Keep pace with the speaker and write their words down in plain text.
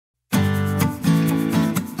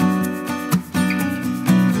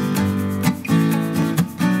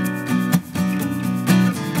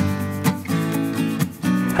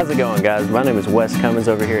How's it going, guys? My name is Wes Cummins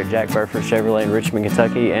over here at Jack Burford Chevrolet in Richmond,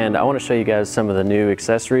 Kentucky, and I want to show you guys some of the new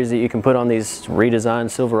accessories that you can put on these redesigned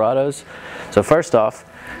Silverados. So first off,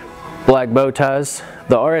 black bow ties.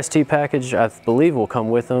 The RST package I believe will come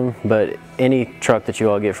with them, but any truck that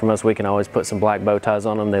you all get from us, we can always put some black bow ties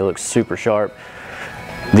on them. They look super sharp.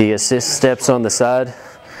 The assist steps on the side,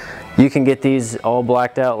 you can get these all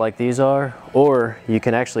blacked out like these are, or you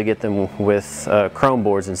can actually get them with chrome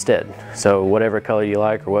boards instead. So whatever color you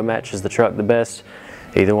like or what matches the truck the best,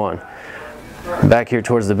 either one. Back here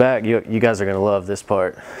towards the back, you guys are going to love this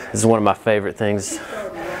part. This is one of my favorite things.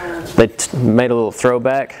 They made a little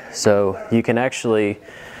throwback, so you can actually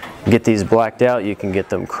get these blacked out. You can get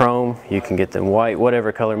them chrome, you can get them white,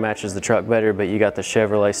 whatever color matches the truck better, but you got the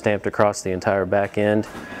Chevrolet stamped across the entire back end.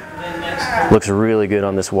 Looks really good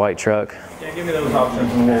on this white truck. Yeah, give me those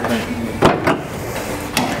options and we'll think.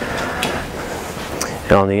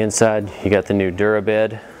 And on the inside, you got the new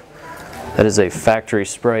DuraBed. That is a factory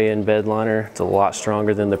spray-in bed liner. It's a lot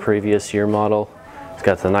stronger than the previous year model. It's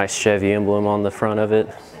got the nice Chevy emblem on the front of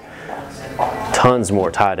it. Tons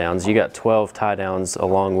more tie downs. You got 12 tie downs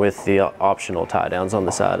along with the optional tie downs on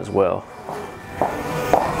the side as well.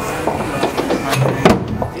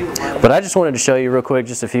 But I just wanted to show you real quick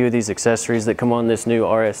just a few of these accessories that come on this new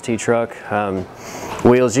RST truck.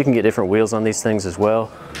 Wheels, you can get different wheels on these things as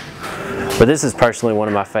well. But this is personally one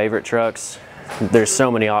of my favorite trucks. There's so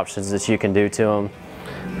many options that you can do to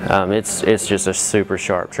them. It's just a super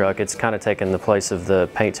sharp truck. It's kind of taken the place of the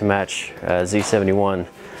paint to match Z71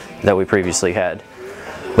 that we previously had.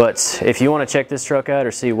 But if you want to check this truck out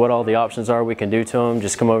or see what all the options are we can do to them,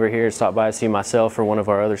 just come over here and stop by and see myself or one of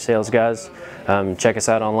our other sales guys. Check us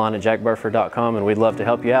out online at jackburford.com and we'd love to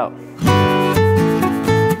help you out.